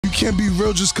can't be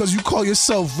real just cause you call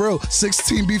yourself real.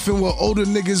 16 beefing with older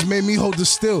niggas made me hold the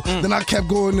still. Then I kept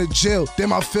going to jail.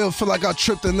 Damn, I feel like I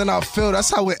tripped and then I failed. That's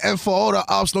how it end for all the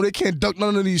ops. No, they can't duck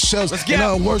none of these shells. Ain't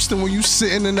nothing worse than when you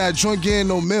sitting in that joint getting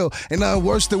no meal. Ain't nothing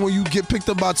worse than when you get picked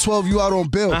up by 12, you out on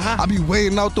bail. I be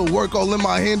waiting out the work all in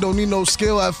my hand, don't need no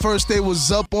skill. At first they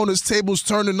was up on his tables,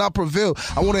 turned and I prevail.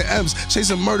 I wanted M's,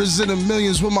 chasing murders in the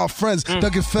millions with my friends.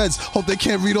 Ducking feds, hope they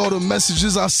can't read all the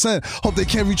messages I sent. Hope they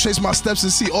can't retrace my steps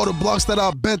and see all the blocks that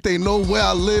I bent. They know where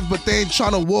I live, but they ain't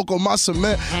trying to walk on my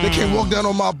cement. They can't walk down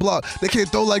on my block. They can't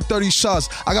throw like 30 shots.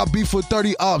 I got beef with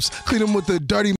 30 ops. Clean them with the dirty